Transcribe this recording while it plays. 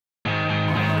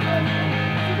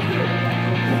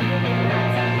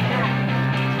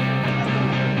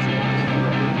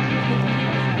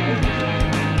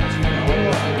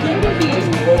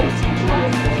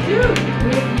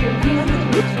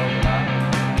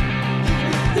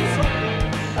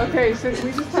Okay, so can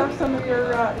we just have some of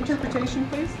your interpretation,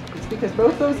 please? It's because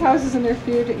both those houses in their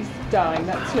field is dying.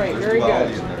 That's right. Very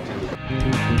good.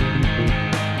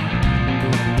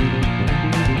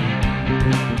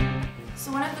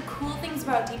 So one of the cool things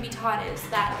about DP Todd is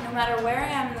that no matter where I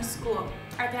am in the school,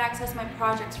 I can access my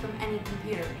projects from any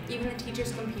computer, even the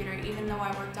teacher's computer, even though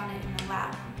I worked on it in the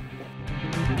lab.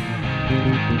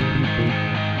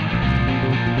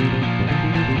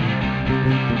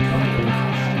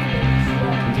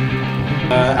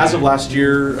 As of last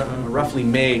year, roughly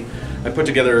May, I put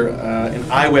together an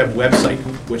iWeb website,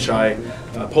 which I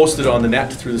posted on the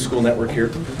net through the school network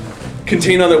here.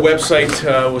 Contained on that website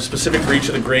was specific for each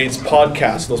of the grades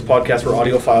podcasts. Those podcasts were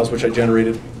audio files which I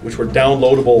generated, which were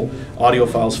downloadable audio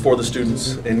files for the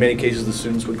students. In many cases, the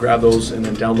students would grab those and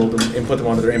then download them, input them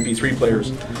onto their MP3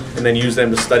 players, and then use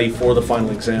them to study for the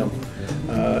final exam.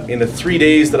 In the 3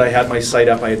 days that I had my site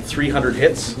up, I had 300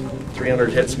 hits.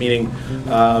 300 hits meaning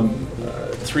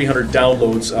 300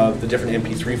 downloads of the different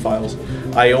MP3 files.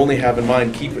 I only have in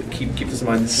mind, keep this in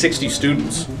mind, 60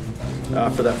 students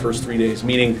for that first 3 days,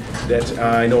 meaning that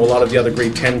I know a lot of the other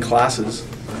grade 10 classes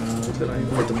that I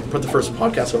put the first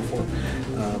podcast out for,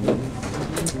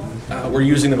 were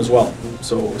using them as well.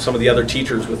 So some of the other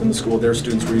teachers within the school, their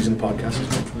students were using the podcast as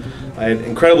well. I had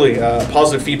incredibly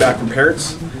positive feedback from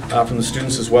parents, from the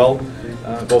students as well,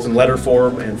 both in letter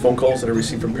form and phone calls that I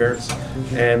received from parents.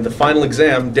 And the final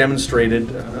exam demonstrated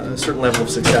a certain level of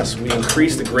success. We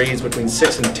increased the grades between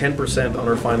 6 and 10% on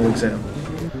our final exam.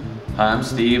 Hi, I'm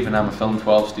Steve, and I'm a Film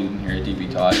 12 student here at DP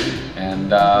Todd.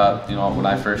 And you know, when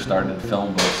I first started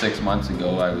film about 6 months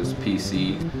ago, I was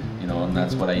PC, you know, and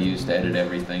that's what I used to edit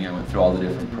everything. I went through all the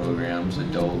different programs: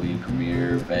 Adobe,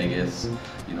 Premiere, Vegas,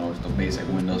 you know, the basic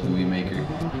Windows Movie Maker.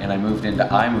 And I moved into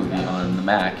iMovie on the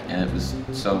Mac, and it was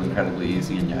so incredibly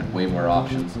easy, and you had way more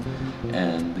options.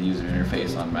 And the user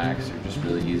interface on Macs are just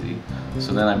really easy.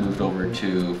 So then I moved over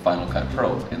to Final Cut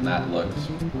Pro, and that looked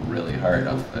really hard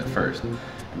at first.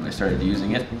 When I started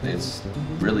using it, it's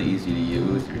really easy to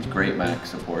use. There's great Mac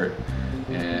support,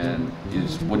 and you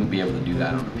just wouldn't be able to do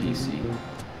that on a PC.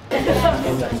 I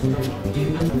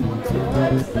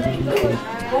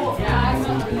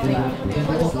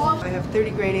have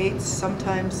 30 grade 8s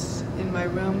sometimes in my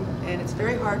room, and it's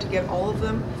very hard to get all of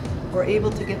them or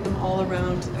able to get them all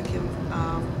around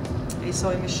a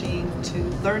sewing machine to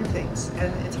learn things,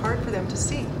 and it's hard for them to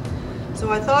see. So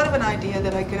I thought of an idea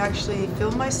that I could actually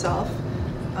film myself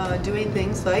doing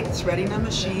things like threading a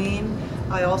machine.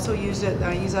 I also use it,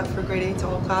 I use that for grade 8s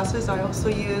all classes. I also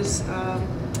use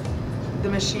the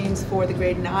machines for the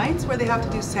grade 9s where they have to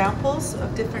do samples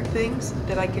of different things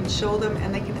that I can show them,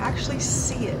 and they can actually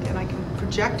see it, and I can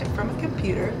project it from a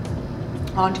computer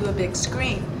onto a big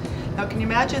screen. Now can you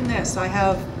imagine this? I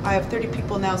have 30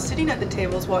 people now sitting at the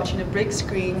tables watching a big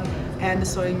screen, and the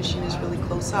sewing machine is really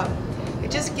close up. It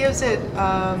just gives it,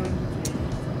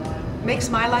 makes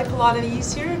my life a lot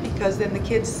easier, because then the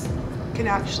kids can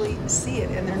actually see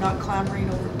it and they're not clamoring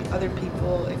over other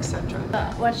people, etc.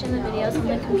 Watching the videos on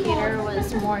the computer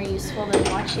was more useful than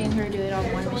watching her do it on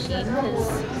one machine, because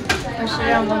when she did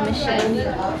it on one machine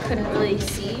you couldn't really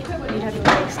see. You'd have to be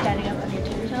like standing up on your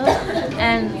tiptoes,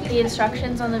 and the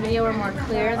instructions on the video were more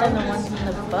clear than the ones in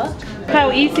the book.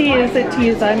 How easy is it to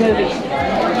use iMovie?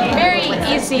 Very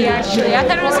easy, actually. I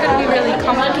thought it was going to be really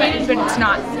complicated, but it's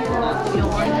not.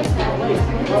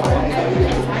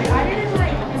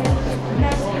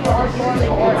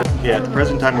 Yeah, at the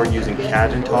present time we're using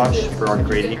Tosh for our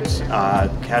grade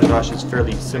 8s. Tosh is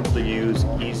fairly simple to use,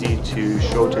 easy to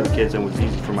show to the kids, and was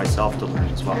easy for myself to learn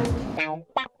as well.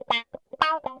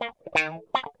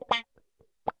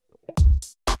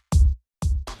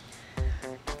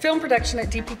 Film production at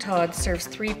DP Todd serves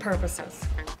 3 purposes.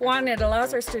 1, it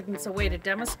allows our students a way to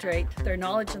demonstrate their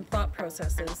knowledge and thought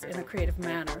processes in a creative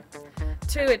manner.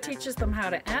 2, it teaches them how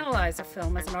to analyze a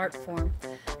film as an art form.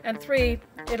 And 3,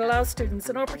 it allows students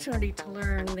an opportunity to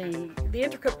learn the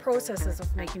intricate processes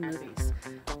of making movies,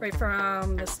 right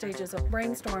from the stages of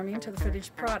brainstorming to the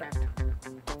finished product.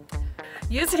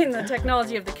 Using the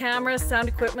technology of the camera, sound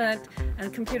equipment,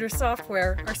 and computer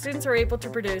software, our students are able to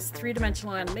produce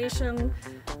 3-dimensional animation,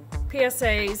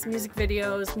 PSAs, music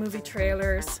videos, movie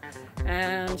trailers,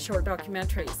 and short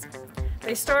documentaries.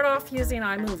 They start off using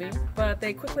iMovie, but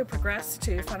they quickly progress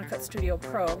to Final Cut Studio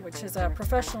Pro, which is a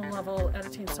professional level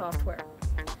editing software.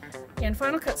 In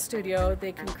Final Cut Studio,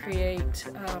 they can create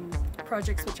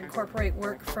projects which incorporate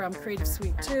work from Creative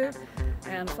Suite 2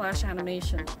 and Flash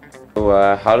animation.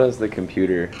 So how does the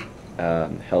computer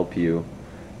help you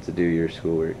to do your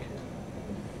schoolwork?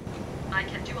 I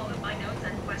can do all of my notes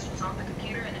and questions on the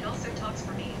computer, and it also talks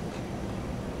for me.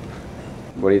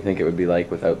 What do you think it would be like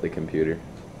without the computer?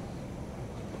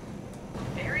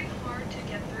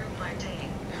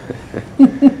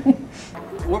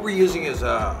 What we're using is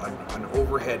an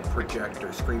overhead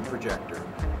projector, screen projector,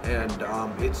 and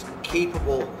it's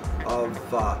capable of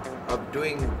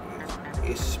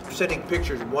sending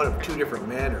pictures in one of two different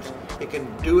manners. It can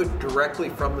do it directly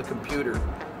from the computer,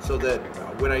 so that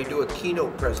when I do a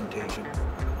keynote presentation,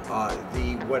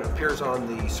 what appears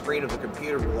on the screen of the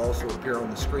computer will also appear on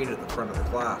the screen at the front of the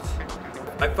class.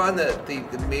 I find that the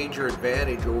major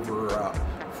advantage over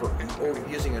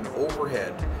using an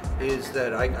overhead is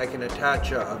that I can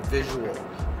attach a visual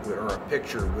or a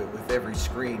picture with every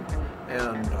screen,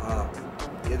 and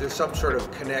there's some sort of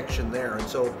connection there. And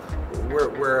so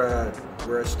where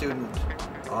a student,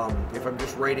 if I'm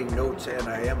just writing notes, and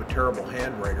I am a terrible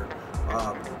handwriter,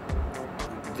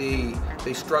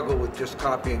 they struggle with just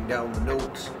copying down the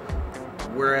notes.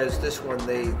 Whereas this one,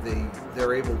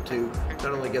 they're able to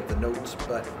not only get the notes,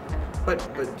 but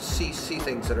see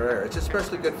things that are there. It's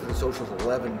especially good for the Socials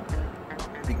 11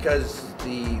 because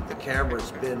the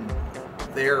camera's been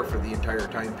there for the entire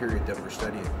time period that we're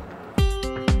studying.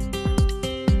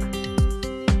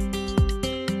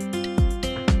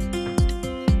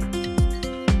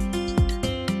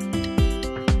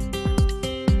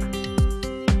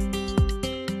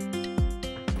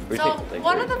 So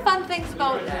one of the fun things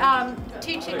about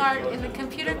teaching art in the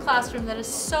computer classroom that is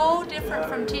so different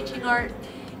from teaching art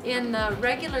in the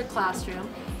regular classroom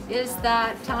is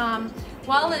that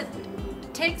while it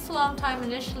takes a long time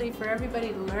initially for everybody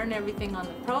to learn everything on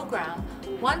the program,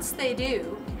 once they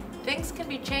do, things can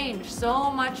be changed so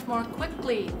much more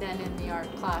quickly than in the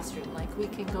art classroom. Like we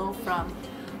can go from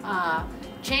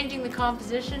changing the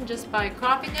composition just by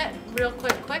cropping it real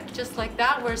quick, just like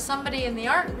that, where somebody in the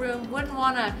art room wouldn't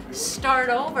want to start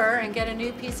over and get a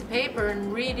new piece of paper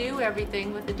and redo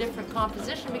everything with a different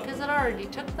composition because it already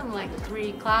took them like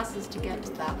 3 classes to get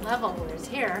to that level, whereas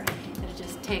here it'll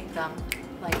just take them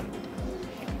like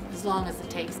as long as it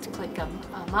takes to click a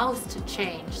mouse to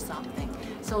change something.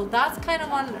 So that's kind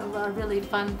of a really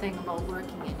fun thing about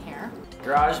working in here.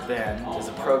 GarageBand is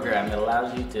a program that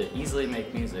allows you to easily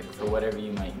make music for whatever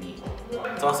you might need.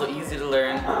 It's also easy to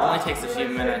learn, it only takes a few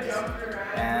minutes,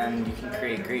 and you can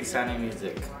create great sounding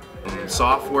music.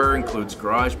 Software includes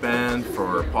GarageBand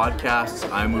for podcasts,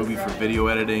 iMovie for video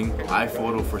editing,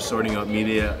 iPhoto for sorting out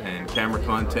media and camera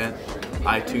content,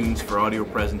 iTunes for audio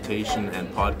presentation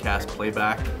and podcast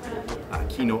playback,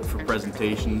 Keynote for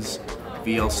presentations,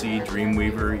 VLC,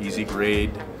 Dreamweaver,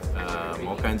 EasyGrade,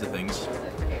 all kinds of things.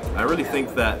 I really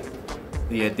think that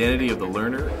the identity of the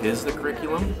learner is the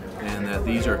curriculum, and that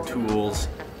these are tools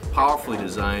powerfully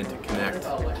designed to connect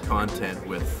content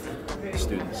with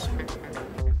students.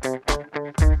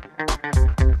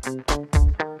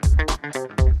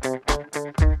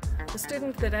 The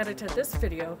student that edited this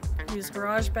video used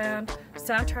GarageBand,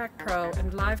 Soundtrack Pro,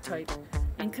 and LiveType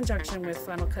in conjunction with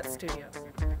Final Cut Studio.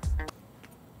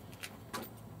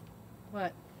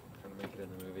 What? Trying to make it in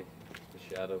the movie,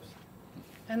 the shadows.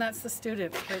 And that's the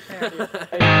student right there.